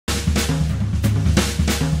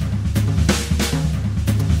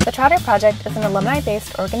The Trotter Project is an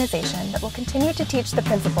alumni-based organization that will continue to teach the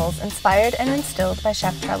principles inspired and instilled by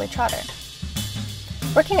Chef Charlie Trotter.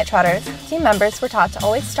 Working at Trotter's, team members were taught to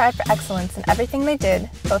always strive for excellence in everything they did,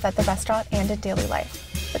 both at the restaurant and in daily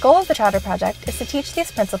life. The goal of the Trotter Project is to teach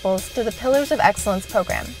these principles through the Pillars of Excellence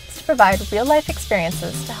program, to provide real-life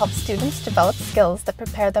experiences to help students develop skills that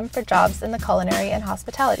prepare them for jobs in the culinary and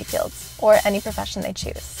hospitality fields, or any profession they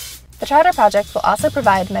choose. The Trotter Project will also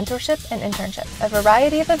provide mentorship and internship, a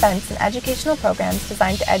variety of events and educational programs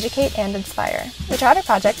designed to educate and inspire. The Trotter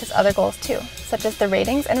Project has other goals too, such as the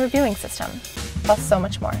ratings and reviewing system, plus so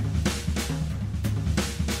much more.